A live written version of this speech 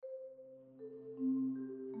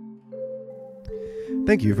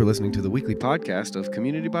Thank you for listening to the weekly podcast of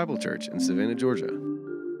Community Bible Church in Savannah, Georgia.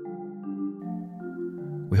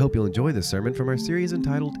 We hope you'll enjoy this sermon from our series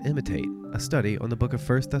entitled Imitate, a study on the book of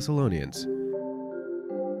Thessealnians.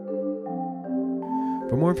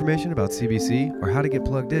 For more information about CBC or how to get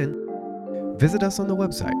plugged in, visit us on the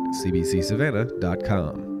website,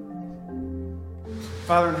 cbcsavannah.com.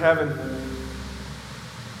 Father in heaven,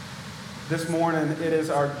 this morning it is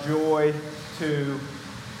our joy to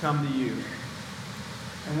come to you.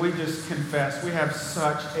 And we just confess we have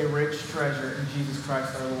such a rich treasure in Jesus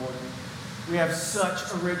Christ our Lord. We have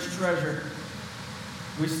such a rich treasure.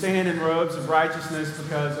 We stand in robes of righteousness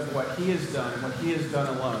because of what He has done and what He has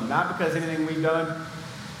done alone. Not because of anything we've done,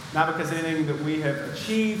 not because of anything that we have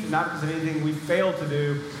achieved, not because of anything we failed to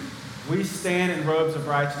do. We stand in robes of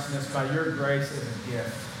righteousness by your grace as a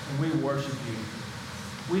gift, and we worship you.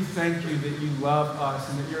 We thank you that you love us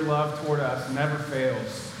and that your love toward us never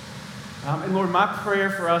fails. And Lord, my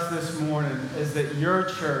prayer for us this morning is that your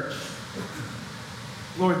church,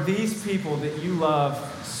 Lord, these people that you love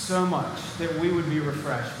so much, that we would be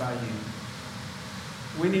refreshed by you.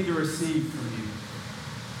 We need to receive from you.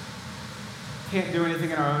 Can't do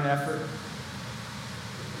anything in our own effort.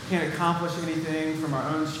 Can't accomplish anything from our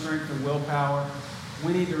own strength and willpower.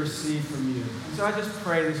 We need to receive from you. And so I just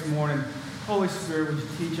pray this morning, Holy Spirit, would you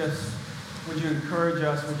teach us? Would you encourage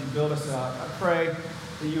us? Would you build us up? I pray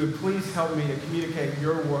that you would please help me to communicate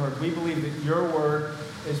your word. We believe that your word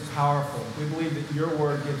is powerful. We believe that your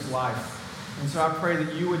word gives life. And so I pray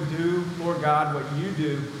that you would do, Lord God, what you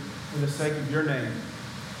do for the sake of your name.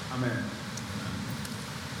 Amen.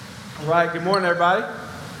 All right, good morning, everybody.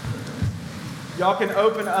 Y'all can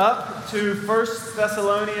open up to 1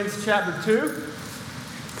 Thessealnians chapter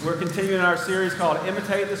 2. We're continuing our series called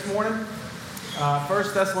Imitate this morning. 1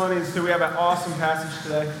 Thessealnians 2, we have an awesome passage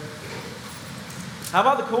today. How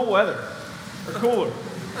about the cool weather? Or cooler?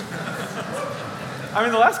 I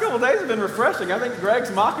mean, the last couple of days have been refreshing. I think Greg's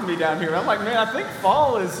mocking me down here. I'm like, man, I think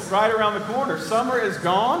fall is right around the corner. Summer is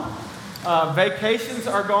gone. Vacations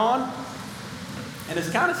are gone. And it's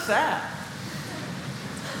kind of sad.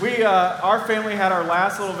 Our family had our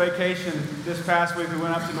last little vacation this past week. We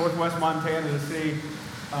went up to northwest Montana to see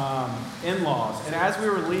in-laws. And as we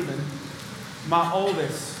were leaving, my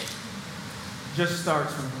oldest just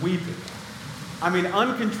starts weeping. I mean,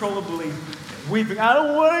 uncontrollably weeping. I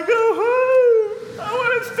don't want to go home. I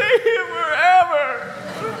want to stay here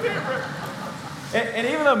forever. And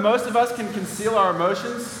even though most of us can conceal our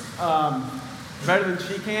emotions better than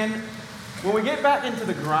she can, when we get back into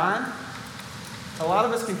the grind, a lot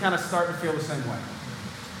of us can kind of start to feel the same way.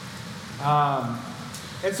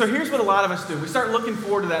 And so here's what a lot of us do. We start looking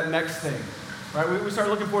forward to that next thing, right? We start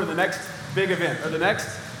looking forward to the next big event or the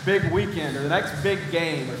next big weekend or the next big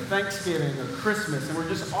game or Thanksgiving or Christmas, and we're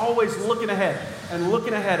just always looking ahead and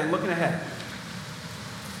looking ahead and looking ahead.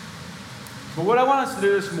 But what I want us to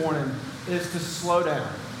do this morning is to slow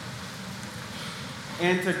down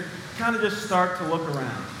and to kind of just start to look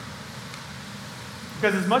around.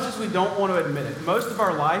 Because as much as we don't want to admit it, most of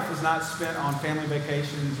our life is not spent on family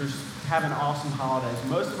vacations or having awesome holidays.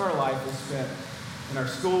 Most of our life is spent in our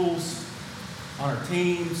schools, on our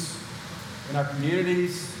teams, in our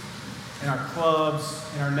communities, in our clubs,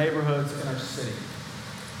 in our neighborhoods, in our city.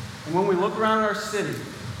 And when we look around our city,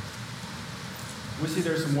 we see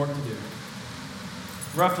there's some work to do.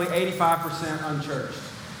 Roughly 85% unchurched.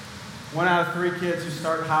 1 out of 3 kids who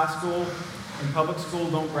start high school and public school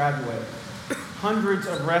don't graduate. Hundreds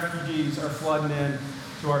of refugees are flooding in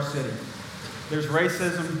to our city. There's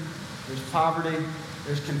racism, there's poverty,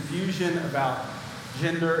 there's confusion about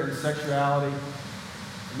gender and sexuality.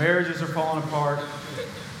 Marriages are falling apart.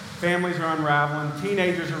 Families are unraveling.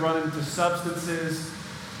 Teenagers are running to substances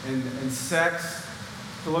and sex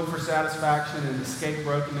to look for satisfaction and escape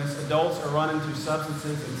brokenness. Adults are running to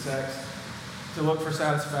substances and sex to look for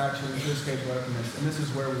satisfaction and to escape brokenness. And this is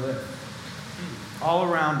where we live. All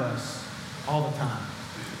around us, all the time.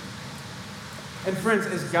 And friends,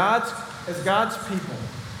 as God's people,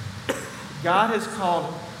 God has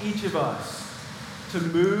called each of us to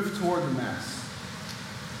move toward the mess.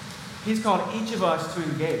 He's called each of us to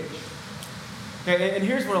engage. Okay, and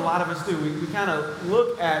here's what a lot of us do. We kind of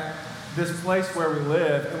look at this place where we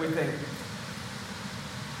live and we think,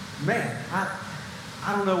 man,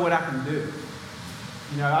 I don't know what I can do.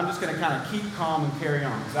 You know, I'm just going to kind of keep calm and carry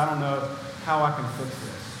on because I don't know how I can fix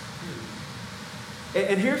this.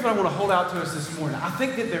 And here's what I want to hold out to us this morning. I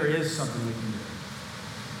think that there is something we can do.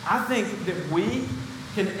 I think that we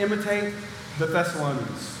can imitate the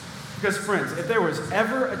Thessealnians. Because friends, if there was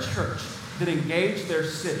ever a church that engaged their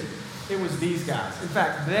city, it was these guys. In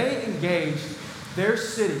fact, they engaged their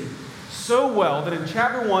city so well that in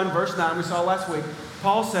chapter 1, verse 9, we saw last week,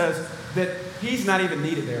 Paul says that he's not even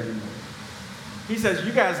needed there anymore. He says,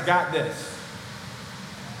 you guys got this.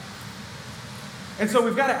 And so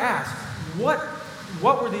we've got to ask, what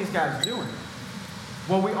were these guys doing?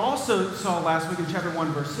 Well, we also saw last week in chapter 1,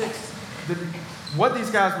 verse 6, that what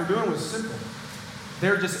these guys were doing was simple. They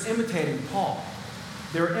were just imitating Paul.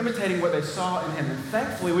 They were imitating what they saw in him. And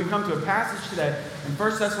thankfully, we come to a passage today in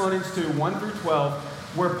 1 Thessalonians 2, 1 through 12,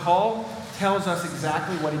 where Paul tells us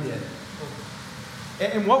exactly what he did.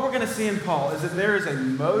 And what we're going to see in Paul is that there is a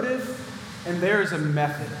motive and there is a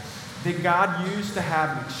method that God used to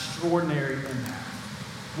have an extraordinary impact.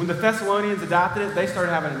 When the Thessalonians adopted it, they started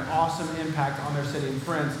having an awesome impact on their city. And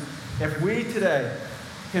friends, if we today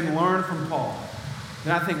can learn from Paul,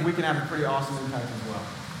 then I think we can have a pretty awesome impact as well.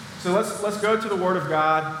 So let's go to the Word of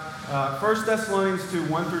God. 1 Thessalonians 2,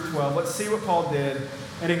 1 through 12. Let's see what Paul did.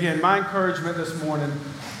 And again, my encouragement this morning,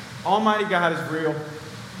 Almighty God is real.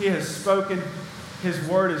 He has spoken. His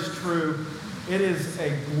Word is true. It is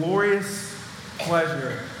a glorious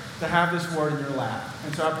pleasure to have this Word in your lap.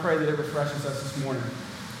 And so I pray that it refreshes us this morning.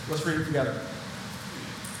 Let's read it together.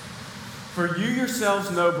 For you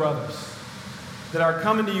yourselves know, brothers, that our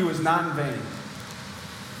coming to you is not in vain.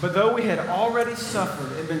 But though we had already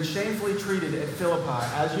suffered and been shamefully treated at Philippi,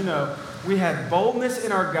 as you know, we had boldness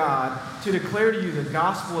in our God to declare to you the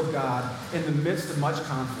gospel of God in the midst of much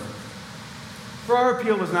conflict. For our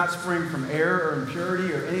appeal does not spring from error or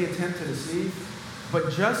impurity or any attempt to deceive,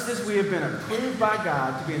 but just as we have been approved by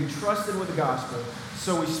God to be entrusted with the gospel,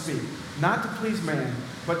 so we speak, not to please man,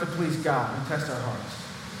 but to please God who tests our hearts.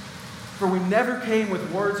 For we never came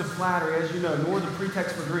with words of flattery, as you know, nor the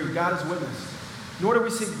pretext for greed. God is witness. Nor do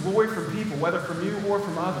we seek glory from people, whether from you or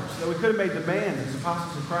from others, though we could have made demands as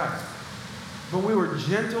apostles of Christ. But we were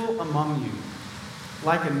gentle among you,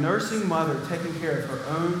 like a nursing mother taking care of her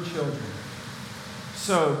own children.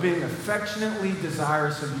 So, being affectionately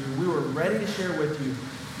desirous of you, we were ready to share with you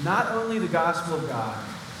not only the gospel of God,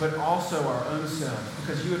 but also our own selves,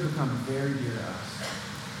 because you had become very dear to us.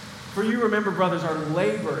 For you remember, brothers, our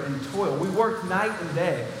labor and toil. We worked night and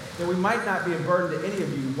day, that we might not be a burden to any of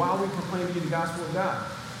you while we proclaim to you the gospel of God.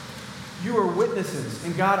 You are witnesses,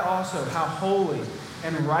 and God also, how holy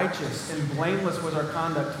and righteous and blameless was our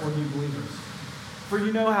conduct toward you believers. For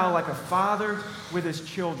you know how, like a father with his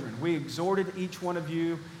children, we exhorted each one of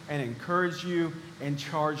you and encouraged you and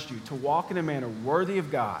charged you to walk in a manner worthy of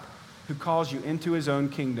God, who calls you into his own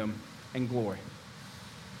kingdom and glory.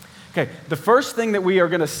 Okay, the first thing that we are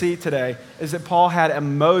going to see today is that Paul had a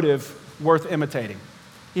motive worth imitating.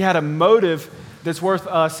 He had a motive that's worth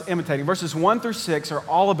us imitating. Verses 1 through 6 are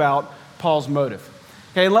all about Paul's motive.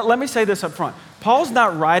 Okay, let me say this up front. Paul's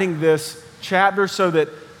not writing this chapter so that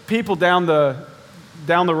people down the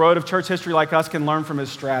road of church history like us can learn from his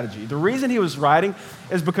strategy. The reason he was writing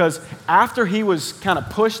is because after he was kind of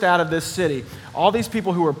pushed out of this city, all these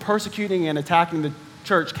people who were persecuting and attacking the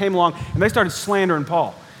church came along and they started slandering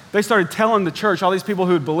Paul. They started telling the church, all these people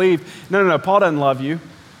who had believed, no, Paul doesn't love you.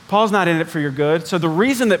 Paul's not in it for your good. So the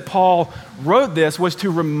reason that Paul wrote this was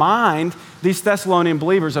to remind these Thessalonian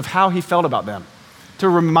believers of how he felt about them, to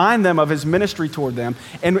remind them of his ministry toward them.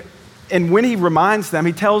 And when he reminds them,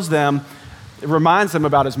 he reminds them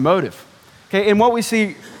about his motive. Okay, and what we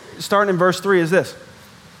see starting in verse 3 is this.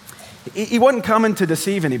 He wasn't coming to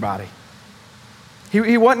deceive anybody.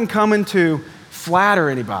 He wasn't coming to flatter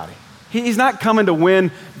anybody. He's not coming to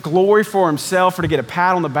win glory for himself or to get a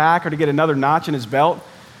pat on the back or to get another notch in his belt,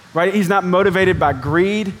 right? He's not motivated by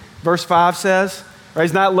greed, verse 5 says. Right?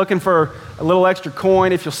 He's not looking for a little extra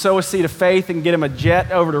coin if you'll sow a seed of faith and get him a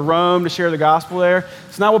jet over to Rome to share the gospel there.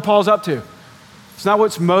 It's not what Paul's up to. It's not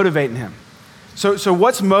what's motivating him. So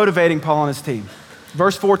what's motivating Paul and his team?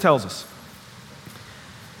 Verse 4 tells us,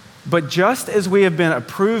 but just as we have been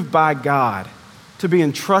approved by God to be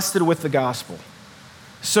entrusted with the gospel,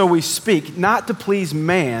 so we speak, not to please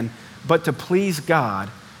man, but to please God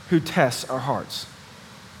who tests our hearts.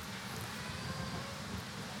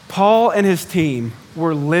 Paul and his team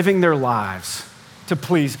were living their lives to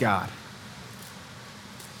please God.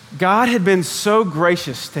 God had been so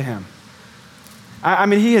gracious to him. I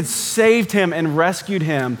mean, he had saved him and rescued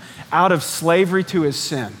him out of slavery to his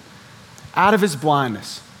sin, out of his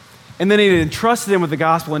blindness. And then he had entrusted him with the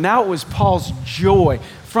gospel. And now it was Paul's joy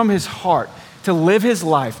from his heart to live his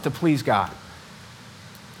life to please God.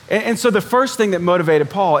 And so the first thing that motivated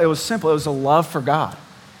Paul, it was simple. It was a love for God.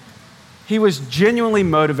 He was genuinely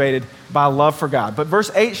motivated by love for God. But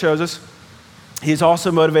verse 8 shows us he's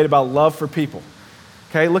also motivated by love for people.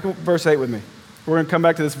 Okay, look at verse 8 with me. We're going to come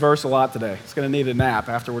back to this verse a lot today. It's going to need a nap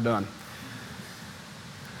after we're done.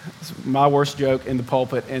 It's my worst joke in the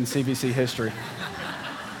pulpit in CVC history.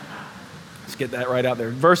 Let's get that right out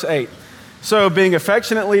there. Verse 8. So, being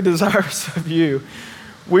affectionately desirous of you,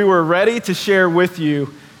 we were ready to share with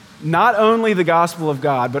you not only the gospel of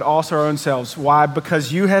God, but also our own selves. Why?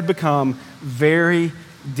 Because you had become very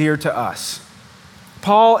dear to us.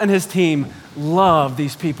 Paul and his team loved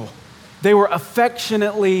these people. They were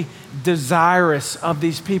affectionately desirous of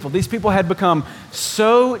these people. These people had become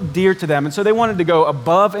so dear to them, and so they wanted to go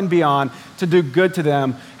above and beyond to do good to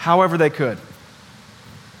them however they could.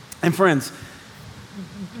 And friends,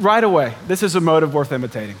 right away, this is a motive worth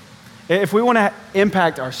imitating. If we want to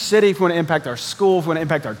impact our city, if we want to impact our school, if we want to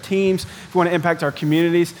impact our teams, if we want to impact our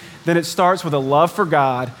communities, then it starts with a love for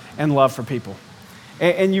God and love for people.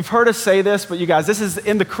 And you've heard us say this, but you guys, this is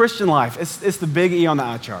in the Christian life. It's the big E on the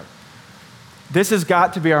eye chart. This has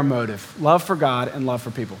got to be our motive, love for God and love for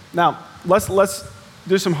people. Now, let's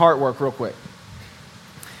do some heart work real quick.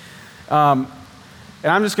 And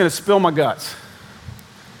I'm just going to spill my guts.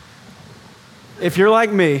 If you're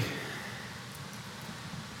like me,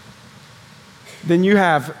 then you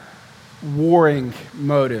have warring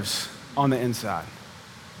motives on the inside.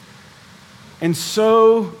 And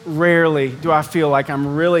so rarely do I feel like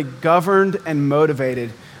I'm really governed and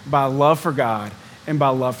motivated by love for God and by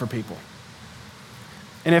love for people.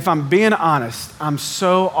 And if I'm being honest, I'm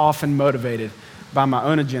so often motivated by my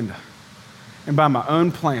own agenda and by my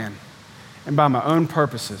own plan and by my own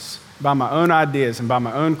purposes, by my own ideas and by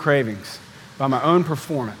my own cravings, by my own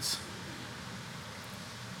performance.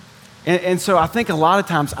 And so I think a lot of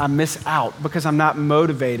times I miss out because I'm not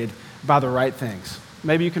motivated by the right things.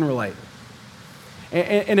 Maybe you can relate.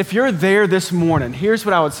 And if you're there this morning, here's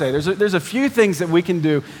what I would say. There's a few things that we can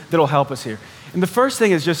do that'll help us here. And the first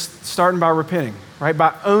thing is just starting by repenting, right?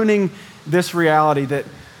 By owning this reality that,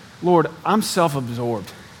 Lord, I'm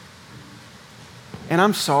self-absorbed. And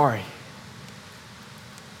I'm sorry.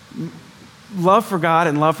 Love for God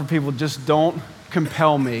and love for people just don't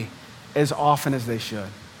compel me as often as they should.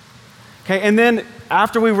 Okay, and then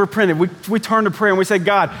after we've repented, we turn to prayer and we say,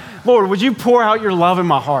 God, Lord, would you pour out your love in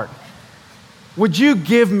my heart? Would you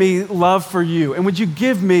give me love for you? And would you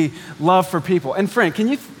give me love for people? And friend, can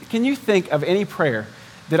you think of any prayer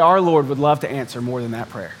that our Lord would love to answer more than that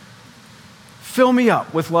prayer? Fill me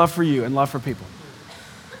up with love for you and love for people.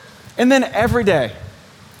 And then every day,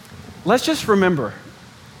 let's just remember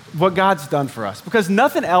what God's done for us, because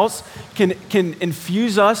nothing else can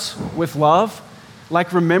infuse us with love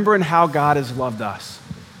like remembering how God has loved us.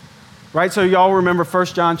 Right? So y'all remember 1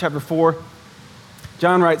 John chapter 4.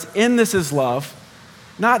 John writes, "In this is love,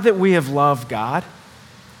 not that we have loved God,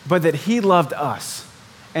 but that he loved us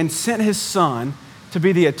and sent his son to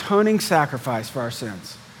be the atoning sacrifice for our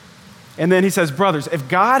sins." And then he says, brothers, if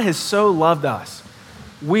God has so loved us,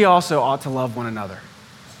 we also ought to love one another.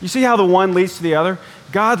 You see how the one leads to the other?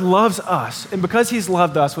 God loves us, and because he's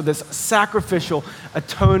loved us with this sacrificial,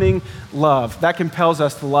 atoning love, that compels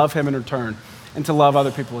us to love him in return and to love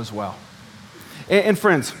other people as well. And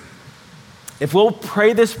friends, if we'll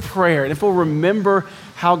pray this prayer, and if we'll remember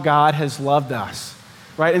how God has loved us,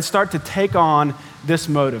 right, and start to take on this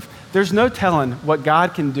motive, there's no telling what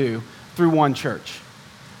God can do through one church,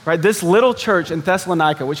 right? This little church in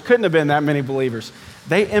Thessalonica, which couldn't have been that many believers,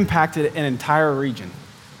 they impacted an entire region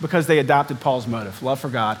because they adopted Paul's motive, love for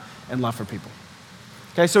God and love for people.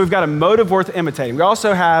 Okay, so we've got a motive worth imitating. We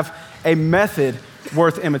also have a method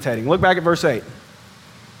worth imitating. Look back at verse 8.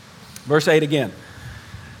 Verse 8 again.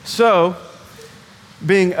 So,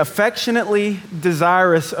 being affectionately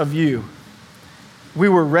desirous of you, we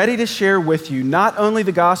were ready to share with you not only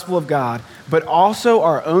the gospel of God, but also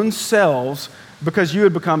our own selves, because you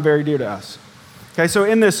had become very dear to us. Okay, so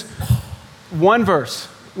in this one verse,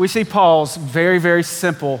 we see Paul's very, very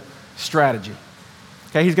simple strategy.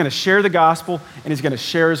 Okay, he's going to share the gospel and he's going to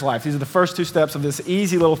share his life. These are the first two steps of this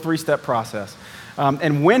easy little three-step process.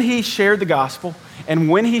 And when he shared the gospel and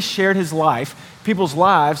when he shared his life, people's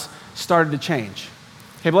lives started to change.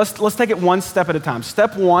 Okay, but let's take it one step at a time.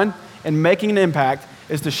 Step one in making an impact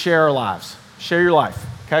is to share our lives. Share your life,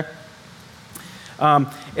 okay?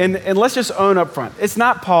 And let's just own up front. It's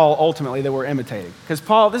not Paul ultimately that we're imitating, because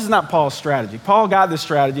this is not Paul's strategy. Paul got this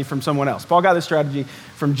strategy from someone else. Paul got this strategy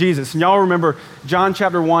from Jesus. And y'all remember John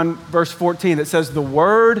chapter 1, verse 14, that says, the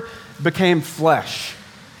word became flesh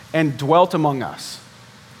and dwelt among us.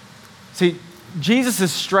 See,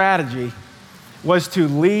 Jesus' strategy was to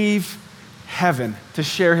leave heaven to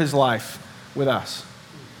share his life with us.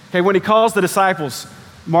 Okay, when he calls the disciples,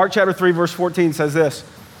 Mark chapter 3, verse 14 says this,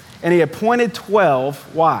 and he appointed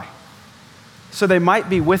 12, why? So they might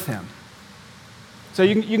be with him So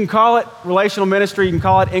you can call it relational ministry, you can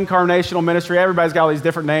call it incarnational ministry. Everybody's got all these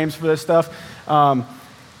different names for this stuff.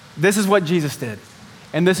 This is what Jesus did,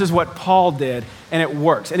 and this is what Paul did, and it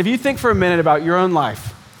works. And if you think for a minute about your own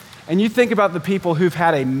life, and you think about the people who've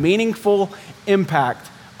had a meaningful impact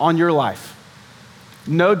on your life,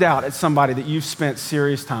 no doubt it's somebody that you've spent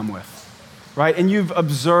serious time with, right? And you've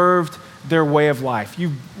observed their way of life.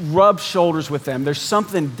 You've rubbed shoulders with them. There's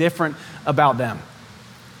something different about them,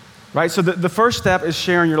 right? So the first step is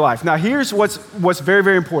sharing your life. Now, here's what's very,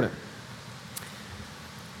 very important.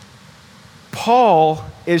 Paul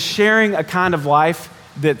is sharing a kind of life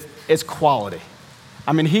that is quality.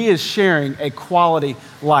 I mean, he is sharing a quality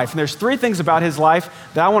life. And there's three things about his life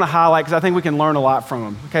that I want to highlight because I think we can learn a lot from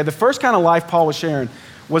him. Okay, the first kind of life Paul was sharing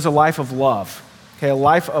was a life of love. Okay, a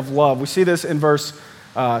life of love. We see this in verse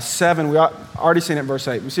 7. We already seen it in verse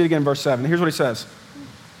 8. We see it again in verse 7. Here's what he says.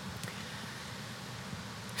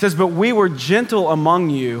 He says, "But we were gentle among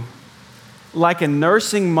you, like a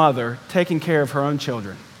nursing mother taking care of her own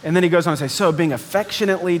children." And then he goes on to say, "So being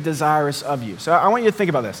affectionately desirous of you." So I want you to think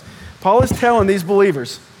about this. Paul is telling these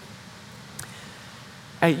believers,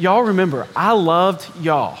 hey, y'all remember, I loved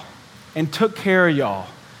y'all and took care of y'all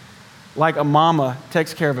like a mama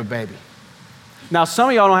takes care of a baby. Now, some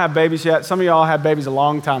of y'all don't have babies yet. Some of y'all had babies a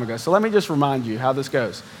long time ago. So let me just remind you how this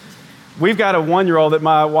goes. We've got a 1-year-old that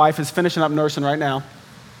my wife is finishing up nursing right now.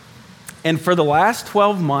 And for the last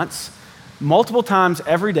 12 months, multiple times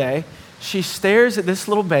every day, she stares at this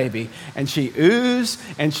little baby and she oohs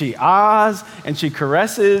and she ahs and she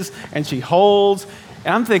caresses and she holds.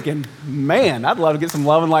 And I'm thinking, man, I'd love to get some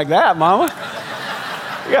loving like that, Mama.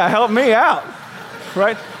 You gotta help me out,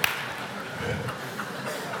 right?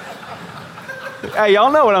 Hey,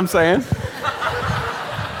 y'all know what I'm saying.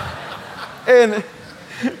 And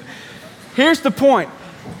here's the point.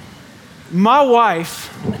 My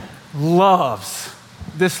wife loves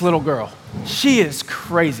this little girl. She is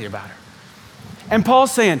crazy about her. And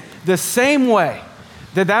Paul's saying the same way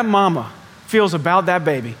that mama feels about that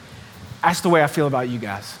baby, that's the way I feel about you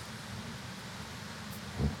guys.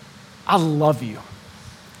 I love you.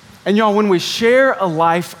 And y'all, when we share a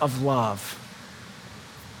life of love,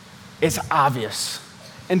 it's obvious.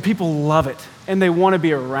 And people love it. And they want to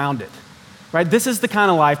be around it. Right? This is the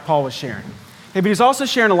kind of life Paul was sharing. Okay, but he's also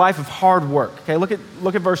sharing a life of hard work. Okay, look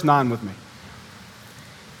at verse 9 with me.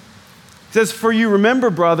 It says, "For you remember,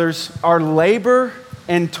 brothers, our labor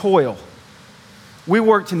and toil. We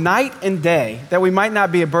worked night and day that we might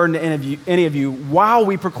not be a burden to any of you while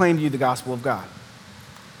we proclaim to you the gospel of God."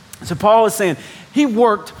 So Paul is saying he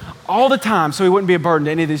worked all the time so he wouldn't be a burden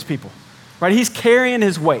to any of these people. Right? He's carrying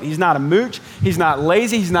his weight. He's not a mooch. He's not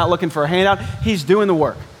lazy. He's not looking for a handout. He's doing the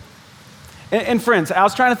work. And friends, I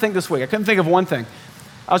was trying to think this week. I couldn't think of one thing.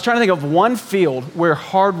 I was trying to think of one field where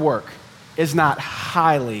hard work is not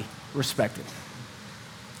highly respected.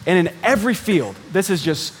 And in every field, this is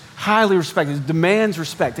just highly respected. It demands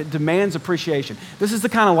respect. It demands appreciation. This is the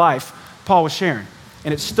kind of life Paul was sharing,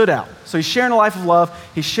 and it stood out. So he's sharing a life of love.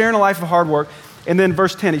 He's sharing a life of hard work. And then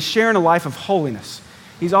verse 10, he's sharing a life of holiness.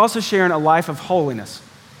 He's also sharing a life of holiness.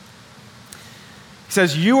 He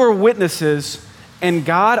says, "You are witnesses, and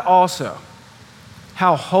God also,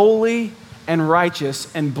 how holy and righteous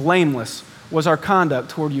and blameless was our conduct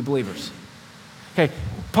toward you believers." Okay,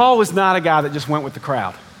 Paul was not a guy that just went with the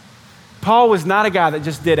crowd. Paul was not a guy that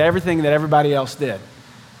just did everything that everybody else did.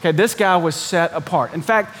 Okay, this guy was set apart. In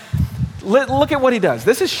fact, look at what he does.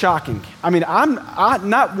 This is shocking. I mean,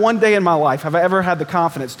 not one day in my life have I ever had the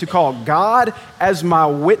confidence to call God as my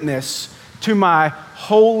witness to my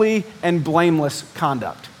holy and blameless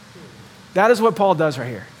conduct. That is what Paul does right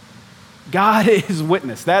here. God is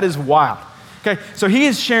witness. That is wild. Okay, so he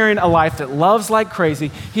is sharing a life that loves like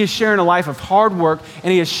crazy. He is sharing a life of hard work,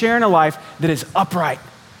 and he is sharing a life that is upright.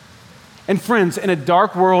 And friends, in a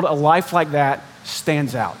dark world, a life like that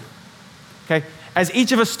stands out. Okay, as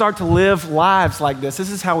each of us start to live lives like this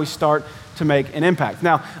is how we start to make an impact.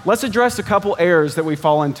 Now, let's address a couple errors that we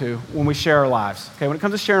fall into when we share our lives. Okay, when it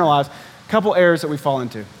comes to sharing our lives, a couple errors that we fall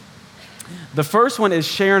into. The first one is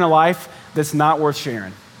sharing a life that's not worth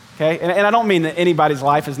sharing. Okay, and I don't mean that anybody's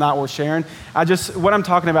life is not worth sharing. What I'm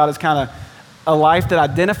talking about is kind of a life that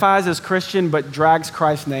identifies as Christian but drags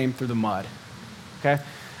Christ's name through the mud. Okay,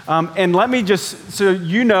 and let me just, so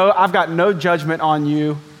you know, I've got no judgment on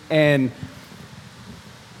you, and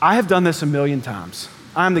I have done this a million times.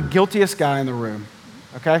 I'm the guiltiest guy in the room.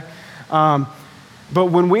 Okay, but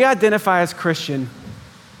when we identify as Christian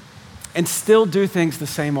and still do things the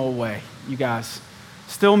same old way, you guys,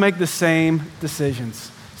 still make the same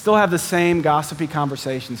decisions, still have the same gossipy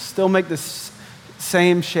conversations, still make the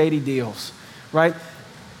same shady deals, right?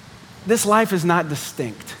 this life is not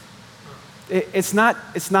distinct. It's not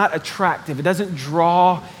attractive. It doesn't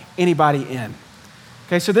draw anybody in.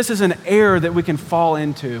 Okay, so this is an error that we can fall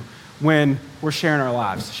into when we're sharing our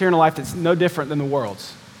lives, sharing a life that's no different than the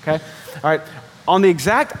world's. Okay, all right. On the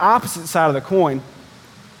exact opposite side of the coin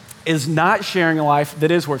is not sharing a life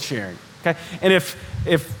that is worth sharing. Okay, and if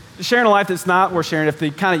sharing a life that's not worth sharing, if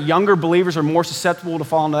the kind of younger believers are more susceptible to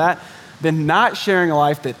fall into that, then not sharing a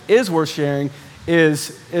life that is worth sharing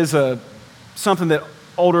is something that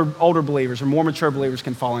older believers or more mature believers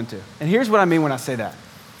can fall into. And here's what I mean when I say that.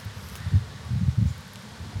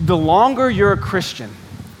 The longer you're a Christian,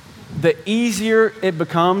 the easier it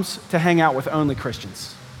becomes to hang out with only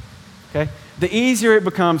Christians. Okay? The easier it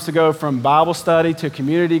becomes to go from Bible study to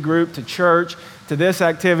community group to church to this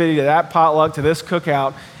activity to that potluck to this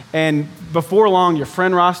cookout. And before long, your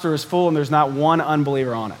friend roster is full and there's not one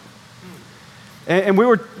unbeliever on it. And we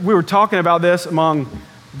were talking about this among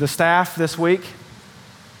the staff this week.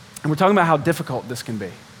 And we're talking about how difficult this can be.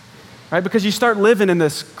 Right? Because you start living in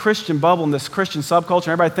this Christian bubble, in this Christian subculture, and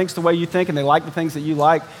everybody thinks the way you think and they like the things that you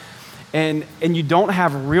like. And you don't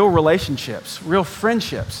have real relationships, real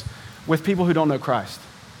friendships with people who don't know Christ.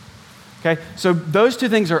 Okay? So those two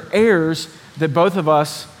things are errors that both of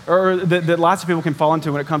us, or that lots of people can fall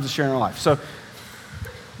into when it comes to sharing our life. So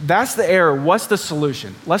that's the error. What's the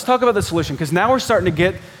solution? Let's talk about the solution, because now we're starting to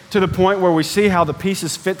get to the point where we see how the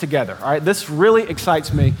pieces fit together. All right? This really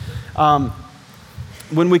excites me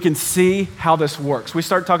when we can see how this works. We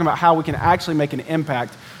start talking about how we can actually make an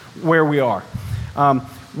impact where we are.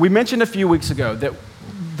 We mentioned a few weeks ago that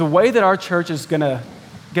the way that our church is going to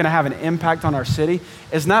have an impact on our city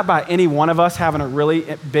is not by any one of us having a really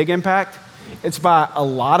big impact. It's by a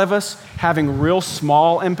lot of us having real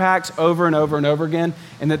small impacts over and over and over again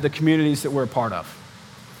in the communities that we're a part of.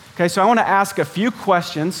 Okay, so I want to ask a few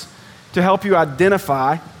questions to help you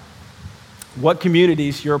identify what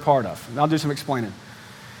communities you're a part of. And I'll do some explaining.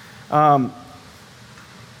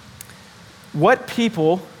 What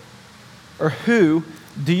people or who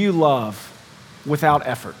do you love without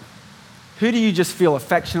effort? Who do you just feel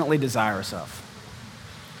affectionately desirous of?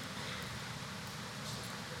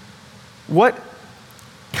 What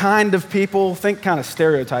kind of people, think kind of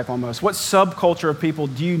stereotype almost, what subculture of people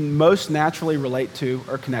do you most naturally relate to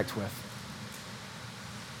or connect with?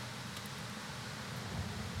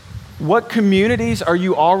 What communities are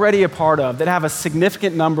you already a part of that have a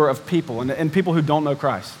significant number of people and people who don't know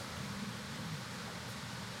Christ?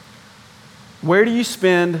 Where do you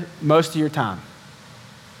spend most of your time?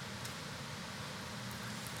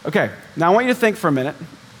 Okay, now I want you to think for a minute.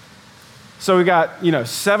 So we got,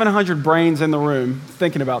 700 brains in the room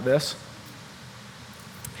thinking about this.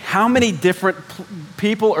 How many different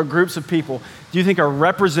people or groups of people do you think are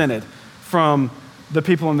represented from the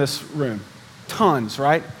people in this room? Tons,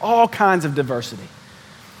 right? All kinds of diversity.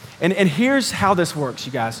 And here's how this works,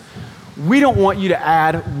 you guys. We don't want you to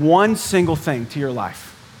add one single thing to your life.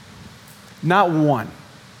 Not one.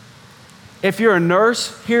 If you're a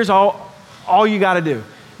nurse, here's all you got to do.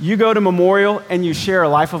 You go to Memorial and you share a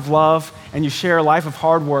life of love and you share a life of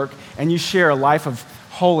hard work and you share a life of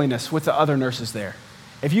holiness with the other nurses there.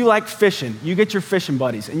 If you like fishing, you get your fishing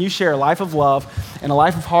buddies and you share a life of love and a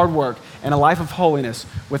life of hard work and a life of holiness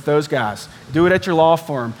with those guys. Do it at your law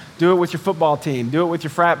firm. Do it with your football team. Do it with your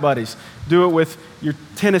frat buddies. Do it with your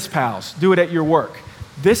tennis pals. Do it at your work.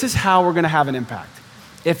 This is how we're going to have an impact.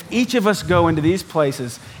 If each of us go into these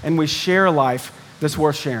places and we share a life that's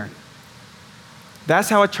worth sharing. That's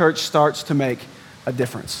how a church starts to make a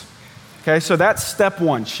difference. Okay, so that's step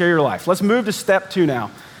one, share your life. Let's move to step two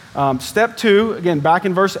now. Step two, again, back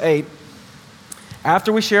in verse 8,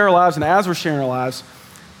 after we share our lives and as we're sharing our lives,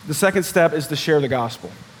 the second step is to share the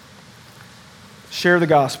gospel. Share the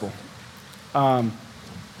gospel.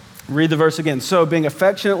 Read the verse again. So, being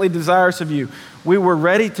affectionately desirous of you, we were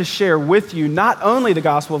ready to share with you not only the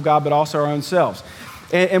gospel of God, but also our own selves.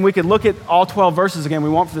 And we could look at all 12 verses again. We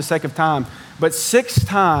won't for the sake of time. But 6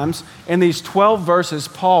 times in these 12 verses,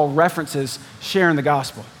 Paul references sharing the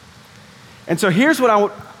gospel. And so here's what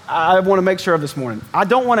I want to make sure of this morning. I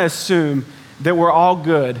don't want to assume that we're all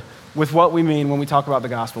good with what we mean when we talk about the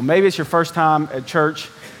gospel. Maybe it's your first time at church.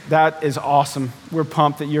 That is awesome. We're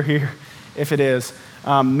pumped that you're here, if it is.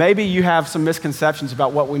 Maybe you have some misconceptions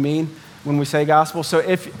about what we mean when we say gospel. So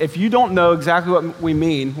if you don't know exactly what we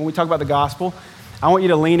mean when we talk about the gospel, I want you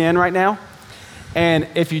to lean in right now. And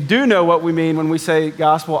if you do know what we mean when we say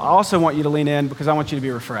gospel, I also want you to lean in because I want you to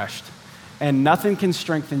be refreshed. And nothing can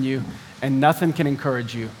strengthen you and nothing can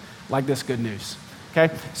encourage you like this good news.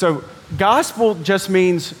 Okay? So gospel just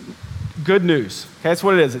means good news. Okay? That's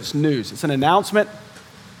what it is. It's news. It's an announcement.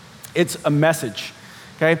 It's a message.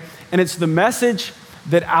 Okay? And it's the message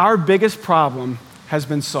that our biggest problem has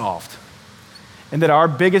been solved and that our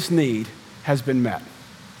biggest need has been met.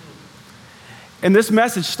 And this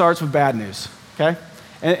message starts with bad news, okay?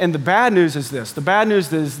 And the bad news is this. The bad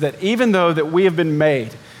news is that even though that we have been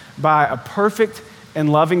made by a perfect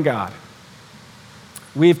and loving God,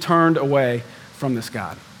 we have turned away from this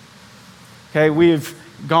God. Okay, we've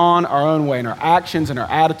gone our own way in our actions and our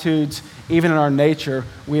attitudes, even in our nature.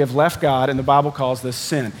 We have left God, and the Bible calls this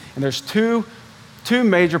sin. And there's two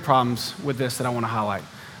major problems with this that I want to highlight.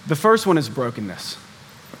 The first one is brokenness.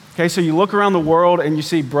 Okay, so you look around the world and you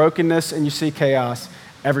see brokenness and you see chaos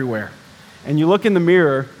everywhere. And you look in the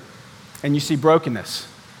mirror and you see brokenness,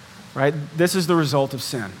 right? This is the result of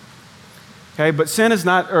sin. Okay, but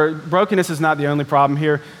brokenness is not the only problem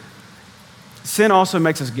here. Sin also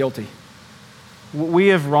makes us guilty. We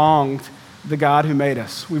have wronged the God who made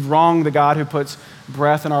us. We've wronged the God who puts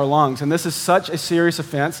breath in our lungs. And this is such a serious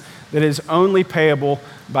offense that is only payable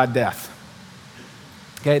by death.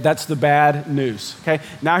 Okay, that's the bad news. Okay,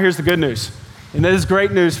 now here's the good news. And this is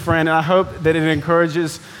great news, friend, and I hope that it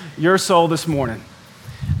encourages your soul this morning.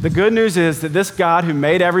 The good news is that this God who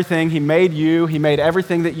made everything, he made you, he made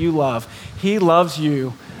everything that you love. He loves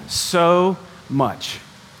you so much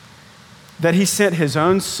that he sent his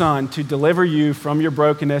own son to deliver you from your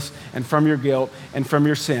brokenness and from your guilt and from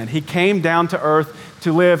your sin. He came down to earth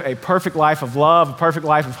to live a perfect life of love, a perfect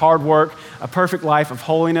life of hard work, a perfect life of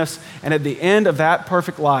holiness. And at the end of that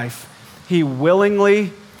perfect life, he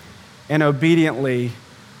willingly and obediently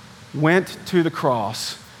went to the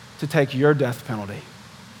cross to take your death penalty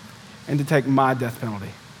and to take my death penalty.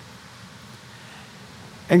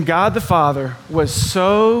 And God the Father was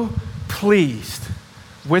so pleased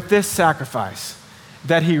with this sacrifice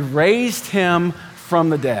that he raised him from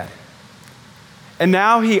the dead. And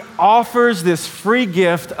now he offers this free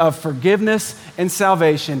gift of forgiveness and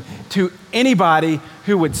salvation to anybody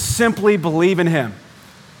who would simply believe in him.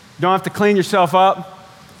 You don't have to clean yourself up.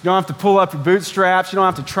 You don't have to pull up your bootstraps. You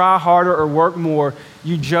don't have to try harder or work more.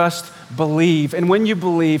 You just believe. And when you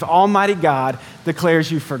believe, Almighty God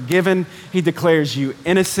declares you forgiven. He declares you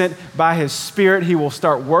innocent. By his Spirit, he will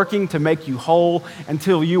start working to make you whole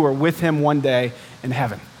until you are with him one day in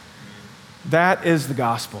heaven. That is the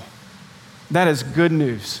gospel. That is good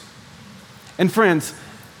news. And friends,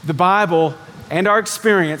 the Bible and our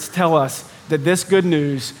experience tell us that this good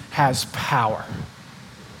news has power.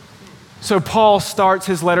 So Paul starts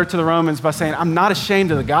his letter to the Romans by saying, I'm not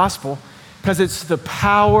ashamed of the gospel because it's the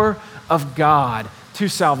power of God to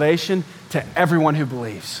salvation to everyone who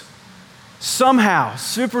believes. Somehow,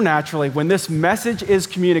 supernaturally, when this message is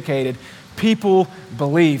communicated, people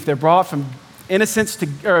believe. They're brought from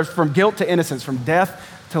from guilt to innocence, from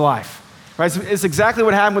death to life. Right? It's exactly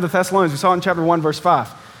what happened with the Thessealnians. We saw it in chapter 1, verse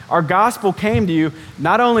 5. Our gospel came to you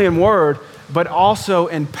not only in word, but also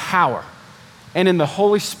in power and in the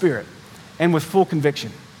Holy Spirit and with full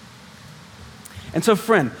conviction. And so,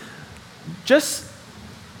 friend, just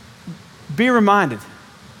be reminded.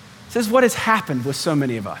 This is what has happened with so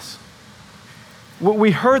many of us.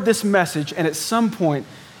 We heard this message, and at some point,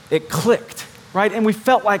 it clicked, right? And we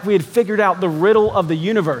felt like we had figured out the riddle of the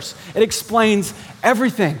universe. It explains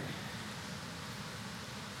everything.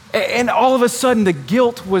 And all of a sudden, the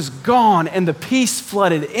guilt was gone and the peace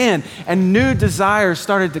flooded in and new desires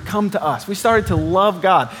started to come to us. We started to love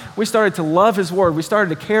God. We started to love his word. We started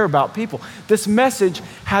to care about people. This message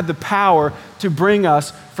had the power to bring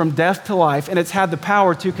us from death to life, and it's had the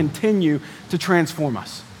power to continue to transform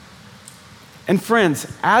us. And friends,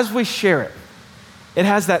 as we share it, it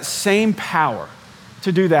has that same power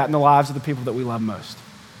to do that in the lives of the people that we love most.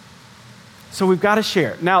 So we've got to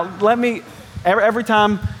share it. Now, every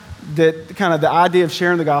time that kind of the idea of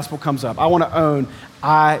sharing the gospel comes up, I want to own,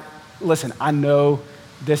 I know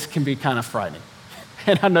this can be kind of frightening.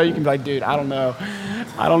 And I know you can be like, dude, I don't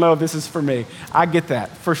know if this is for me. I get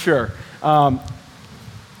that, for sure.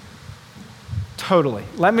 Totally.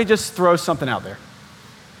 Let me just throw something out there.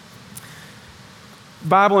 The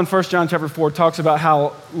Bible in 1 John chapter 4 talks about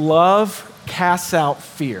how love casts out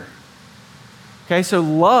fear. Okay, so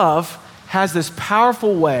love has this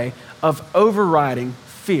powerful way of overriding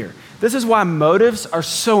fear. This is why motives are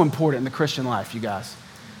so important in the Christian life, you guys,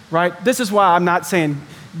 right? This is why I'm not saying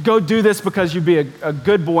go do this because you be a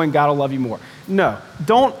good boy and God will love you more. No,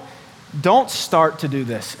 don't start to do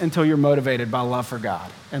this until you're motivated by love for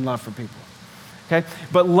God and love for people, okay?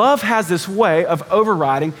 But love has this way of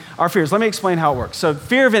overriding our fears. Let me explain how it works. So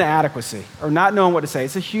fear of inadequacy or not knowing what to say,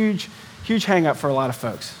 it's a huge hang up for a lot of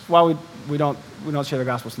folks. It's why we don't share the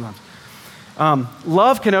gospel sometimes.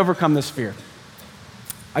 Love can overcome this fear.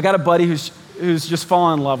 I got a buddy who's just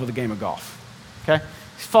fallen in love with a game of golf, okay?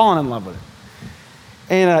 He's fallen in love with it.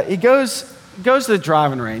 And he goes to the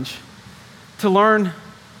driving range to learn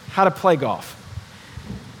how to play golf.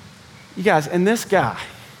 You guys, and this guy,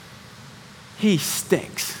 he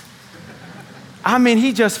stinks. I mean,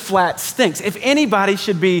 he just flat stinks. If anybody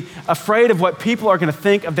should be afraid of what people are going to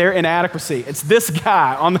think of their inadequacy, it's this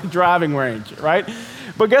guy on the driving range, right?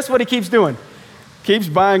 But guess what he keeps doing? Keeps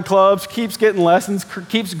buying clubs, keeps getting lessons,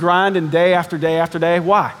 keeps grinding day after day after day.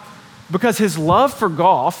 Why? Because his love for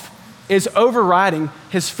golf is overriding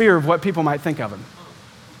his fear of what people might think of him.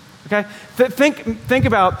 Okay? Think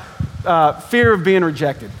about fear of being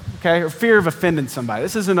rejected, okay, or fear of offending somebody.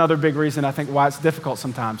 This is another big reason I think why it's difficult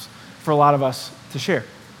sometimes for a lot of us to share.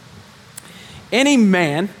 Any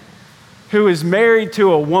man who is married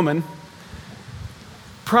to a woman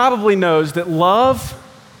probably knows that love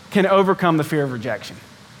can overcome the fear of rejection.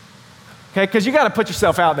 Okay, because you got to put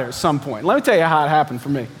yourself out there at some point. Let me tell you how it happened for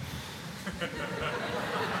me.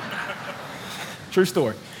 True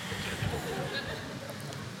story.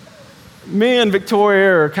 Me and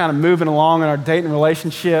Victoria are kind of moving along in our dating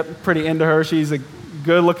relationship, pretty into her. She's a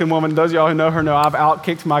good-looking woman. Those of y'all who know her know I've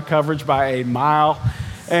outkicked my coverage by a mile.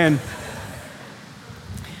 And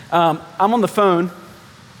I'm on the phone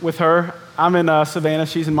with her. I'm in Savannah.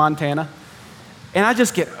 She's in Montana. And I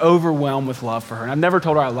just get overwhelmed with love for her. And I've never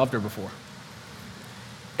told her I loved her before.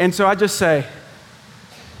 And so I just say,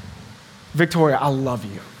 Victoria, I love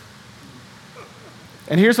you.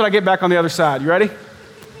 And here's what I get back on the other side. You ready?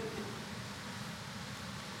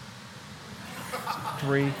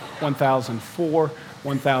 3, 1,004,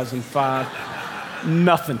 1,005,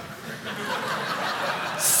 nothing.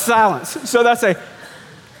 Silence. So that's a,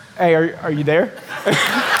 hey, are you there?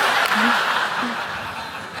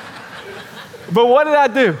 But what did I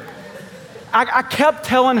do? I kept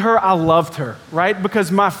telling her I loved her, right?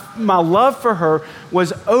 Because my love for her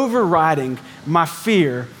was overriding my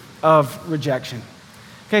fear of rejection.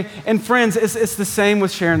 Okay, and friends, it's the same with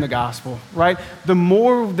sharing the gospel, right? The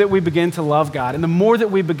more that we begin to love God and the more that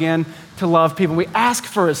we begin to love people, we ask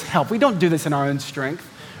for his help. We don't do this in our own strength,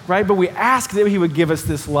 right? But we ask that he would give us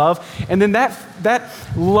this love. And then that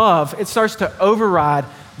love, it starts to override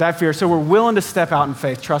that fear. So we're willing to step out in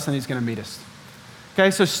faith, trusting he's going to meet us.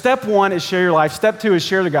 Okay, so step 1 is share your life. Step 2 is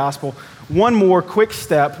share the gospel. One more quick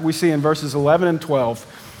step we see in verses 11 and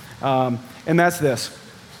 12, and that's this.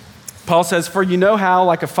 Paul says, for you know how,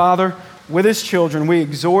 like a father with his children, we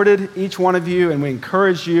exhorted each one of you and we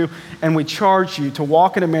encouraged you and we charged you to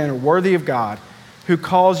walk in a manner worthy of God who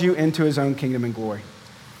calls you into his own kingdom and glory.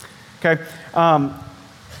 Okay,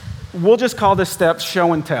 we'll just call this step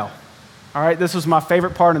show and tell. All right, this was my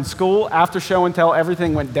favorite part in school. After show and tell,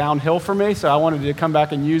 everything went downhill for me, so I wanted to come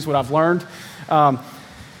back and use what I've learned.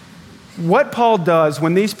 What Paul does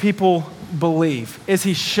when these people believe is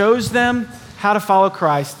he shows them how to follow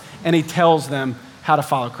Christ and he tells them how to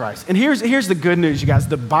follow Christ. And here's the good news, you guys.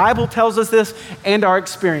 The Bible tells us this and our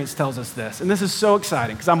experience tells us this. And this is so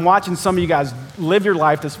exciting because I'm watching some of you guys live your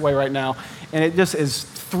life this way right now, and it just is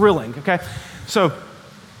thrilling, okay? So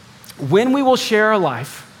when we will share our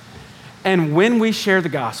life and when we share the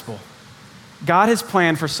gospel, God has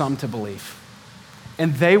planned for some to believe,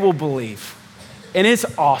 and they will believe. And it's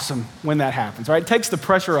awesome when that happens, right? It takes the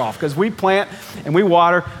pressure off because we plant and we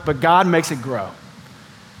water, but God makes it grow.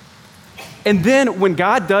 And then when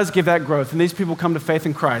God does give that growth and these people come to faith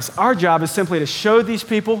in Christ, our job is simply to show these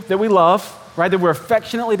people that we love, right, that we're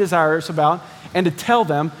affectionately desirous about, and to tell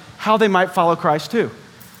them how they might follow Christ too.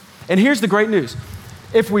 And here's the great news.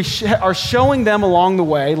 If we are showing them along the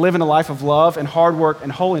way, living a life of love and hard work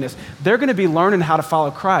and holiness, they're going to be learning how to follow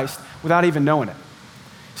Christ without even knowing it.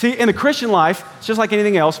 See, in the Christian life, it's just like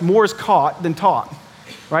anything else, more is caught than taught,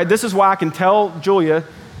 right? This is why I can tell Julia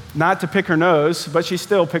not to pick her nose, but she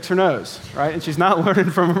still picks her nose, right? And she's not learning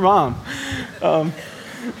from her mom.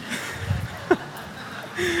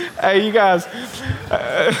 Hey, you guys.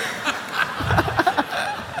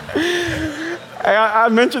 I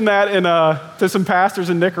mentioned that to some pastors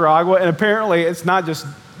in Nicaragua, and apparently it's not just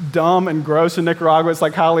dumb and gross in Nicaragua, it's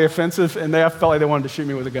like highly offensive, and they felt like they wanted to shoot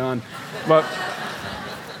me with a gun. But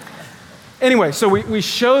anyway, so we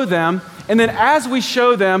show them, and then as we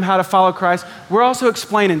show them how to follow Christ, we're also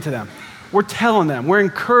explaining to them. We're telling them, we're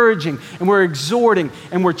encouraging, and we're exhorting,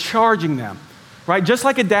 and we're charging them, right? Just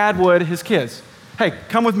like a dad would his kids. Hey,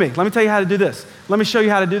 come with me. Let me tell you how to do this. Let me show you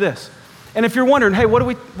how to do this. And if you're wondering, hey, what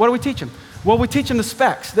do we teach them? Well, we teach them the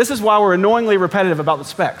specs. This is why we're annoyingly repetitive about the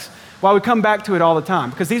specs, why we come back to it all the time,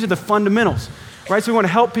 because these are the fundamentals, right? So we want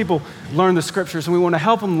to help people learn the scriptures, and we want to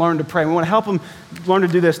help them learn to pray. We want to help them learn to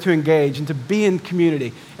do this, to engage, and to be in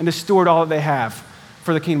community, and to steward all that they have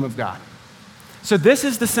for the kingdom of God. So this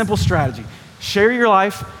is the simple strategy. Share your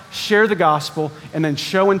life, share the gospel, and then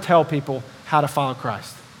show and tell people how to follow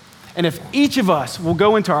Christ. And if each of us will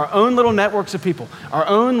go into our own little networks of people, our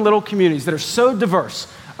own little communities that are so diverse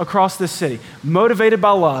across this city, motivated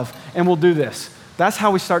by love, and we'll do this, that's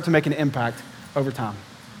how we start to make an impact over time.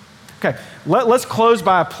 Okay, let's close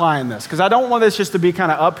by applying this, because I don't want this just to be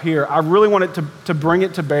kind of up here. I really want it to bring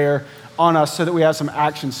it to bear on us so that we have some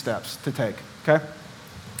action steps to take, okay?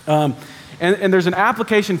 And there's an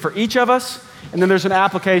application for each of us, and then there's an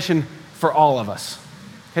application for all of us.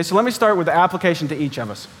 Okay, so let me start with the application to each of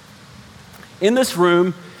us. In this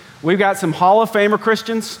room, we've got some Hall of Famer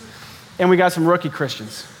Christians, and we got some rookie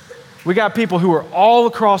Christians. We got people who are all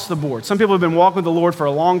across the board. Some people have been walking with the Lord for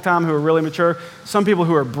a long time who are really mature. Some people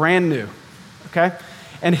who are brand new, okay?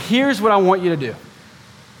 And here's what I want you to do.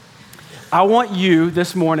 I want you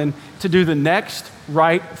this morning to do the next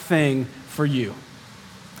right thing for you.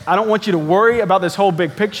 I don't want you to worry about this whole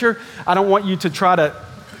big picture. I don't want you to try to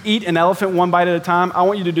eat an elephant one bite at a time. I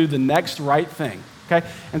want you to do the next right thing, okay?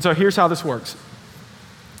 And so here's how this works.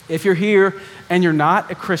 If you're here and you're not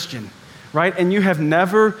a Christian, right, and you have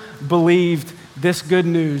never believed this good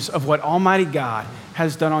news of what Almighty God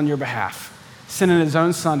has done on your behalf, sending his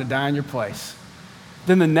own son to die in your place,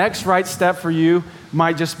 then the next right step for you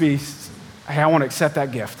might just be, hey, I want to accept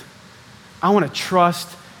that gift. I want to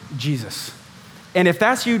trust Jesus. And if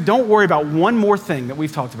that's you, don't worry about one more thing that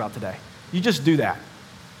we've talked about today. You just do that.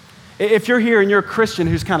 If you're here and you're a Christian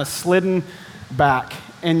who's kind of slidden back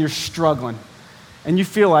and you're struggling, and you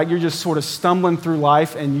feel like you're just sort of stumbling through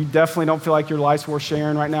life, and you definitely don't feel like your life's worth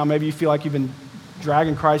sharing right now. Maybe you feel like you've been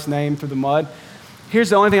dragging Christ's name through the mud.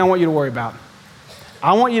 Here's the only thing I want you to worry about.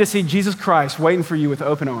 I want you to see Jesus Christ waiting for you with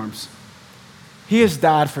open arms. He has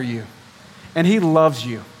died for you, and he loves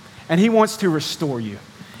you, and he wants to restore you.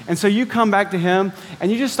 And so you come back to him,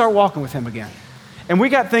 and you just start walking with him again. And we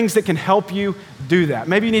got things that can help you do that.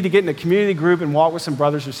 Maybe you need to get in a community group and walk with some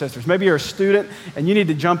brothers or sisters. Maybe you're a student and you need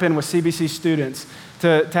to jump in with CBC students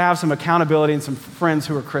to have some accountability and some friends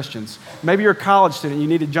who are Christians. Maybe you're a college student, you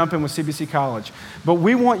need to jump in with CBC College. But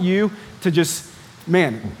we want you to just,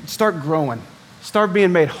 start growing. Start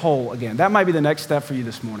being made whole again. That might be the next step for you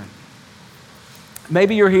this morning.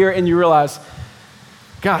 Maybe you're here and you realize,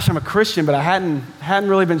 gosh, I'm a Christian, but I hadn't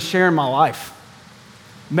really been sharing my life.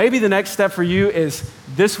 Maybe the next step for you is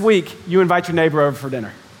this week, you invite your neighbor over for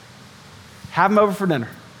dinner. Have them over for dinner.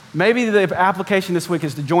 Maybe the application this week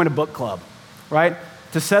is to join a book club, right?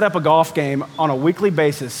 To set up a golf game on a weekly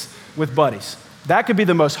basis with buddies. That could be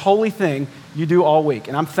the most holy thing you do all week,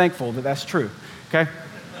 and I'm thankful that that's true, okay?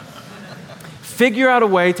 Figure out a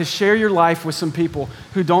way to share your life with some people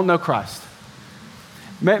who don't know Christ.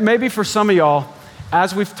 Maybe for some of y'all,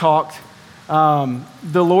 as we've talked,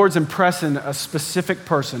 the Lord's impressing a specific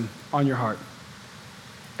person on your heart.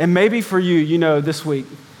 And maybe for you, this week,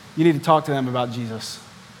 you need to talk to them about Jesus.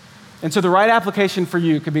 And so the right application for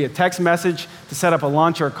you could be a text message to set up a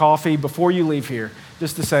lunch or a coffee before you leave here,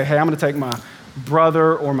 just to say, hey, I'm going to take my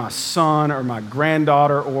brother or my son or my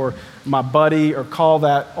granddaughter or my buddy or call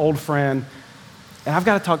that old friend, and I've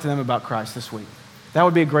got to talk to them about Christ this week. That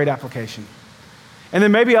would be a great application. And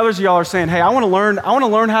then maybe others of y'all are saying, hey, I want to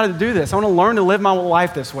learn how to do this. I want to learn to live my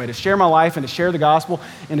life this way, to share my life and to share the gospel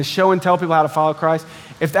and to show and tell people how to follow Christ.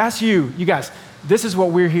 If that's you guys, this is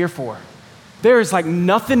what we're here for. There is like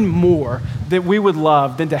nothing more that we would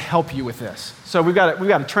love than to help you with this. So we've got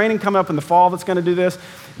a training coming up in the fall that's going to do this.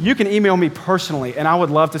 You can email me personally, and I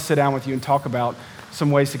would love to sit down with you and talk about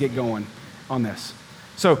some ways to get going on this.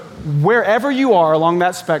 So wherever you are along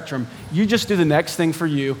that spectrum, you just do the next thing for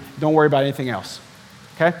you. Don't worry about anything else.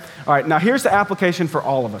 Okay? All right, now here's the application for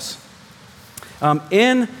all of us.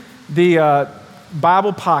 In the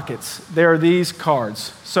Bible pockets, there are these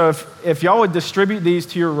cards. So if y'all would distribute these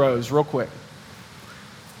to your rows real quick,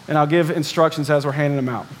 and I'll give instructions as we're handing them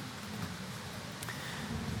out.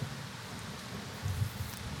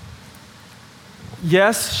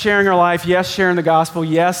 Yes, sharing our life. Yes, sharing the gospel.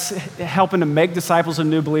 Yes, helping to make disciples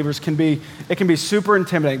and new believers can be super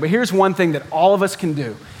intimidating. But here's one thing that all of us can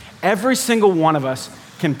do. Every single one of us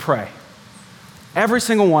can pray. Every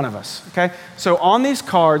single one of us, okay? So on these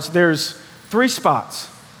cards, there's 3 spots,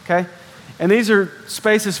 okay? And these are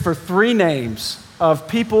spaces for 3 names of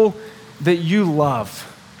people that you love,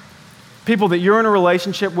 people that you're in a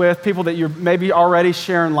relationship with, people that you're maybe already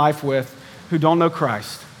sharing life with who don't know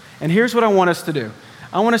Christ. And here's what I want us to do.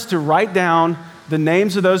 I want us to write down the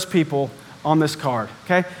names of those people on this card,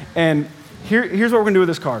 okay? And here's what we're going to do with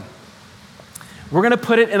this card. We're going to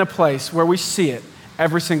put it in a place where we see it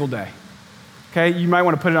every single day. Okay, you might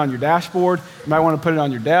want to put it on your dashboard. You might want to put it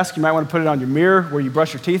on your desk. You might want to put it on your mirror where you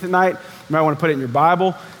brush your teeth at night. You might want to put it in your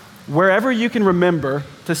Bible. wherever you can remember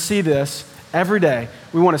to see this every day,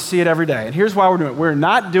 we want to see it every day. And here's why we're doing it. We're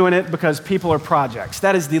not doing it because people are projects.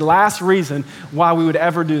 That is the last reason why we would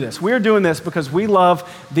ever do this. We're doing this because we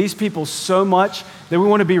love these people so much that we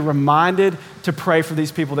want to be reminded to pray for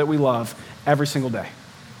these people that we love every single day.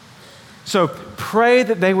 So pray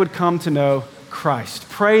that they would come to know Christ.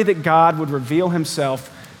 Pray that God would reveal himself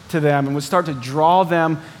to them and would start to draw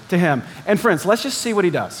them to him. And friends, let's just see what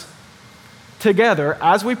he does. Together,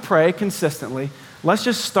 as we pray consistently, let's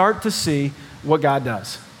just start to see what God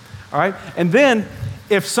does. All right? And then,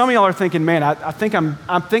 if some of y'all are thinking, man, I think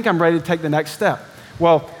I'm ready to take the next step.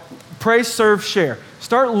 Well, pray, serve, share.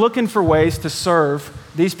 Start looking for ways to serve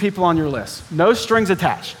these people on your list. No strings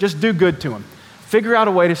attached. Just do good to them. Figure out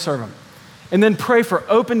a way to serve them. And then pray for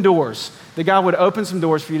open doors, that God would open some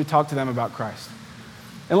doors for you to talk to them about Christ.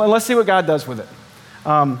 And let's see what God does with it.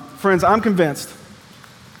 Friends, I'm convinced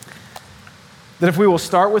that if we will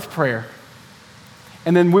start with prayer,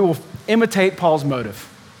 and then we will imitate Paul's motive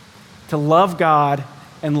to love God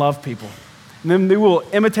and love people. And then we will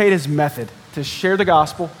imitate his method to share the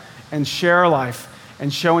gospel and share our life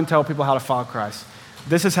and show and tell people how to follow Christ.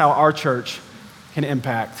 This is how our church can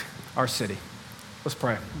impact our city. Let's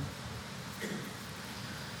pray.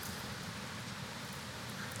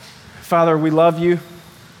 Father, we love you.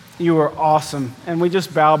 You are awesome. And we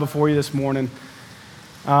just bow before you this morning,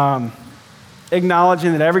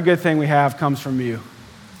 acknowledging that every good thing we have comes from you.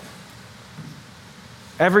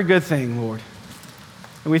 Every good thing, Lord.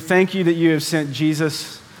 And we thank you that you have sent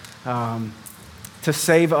Jesus to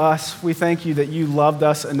save us. We thank you that you loved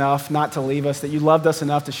us enough not to leave us, that you loved us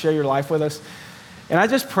enough to share your life with us. And I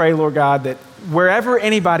just pray, Lord God, that wherever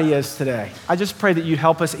anybody is today, I just pray that you'd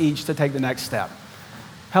help us each to take the next step.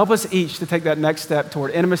 Help us each to take that next step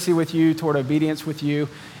toward intimacy with you, toward obedience with you.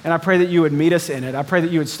 And I pray that you would meet us in it. I pray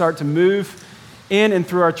that you would start to move in and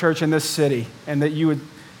through our church in this city, and that you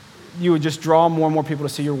would just draw more and more people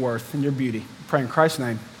to see your worth and your beauty. I pray in Christ's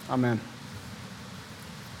name. Amen.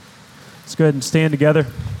 Let's go ahead and stand together.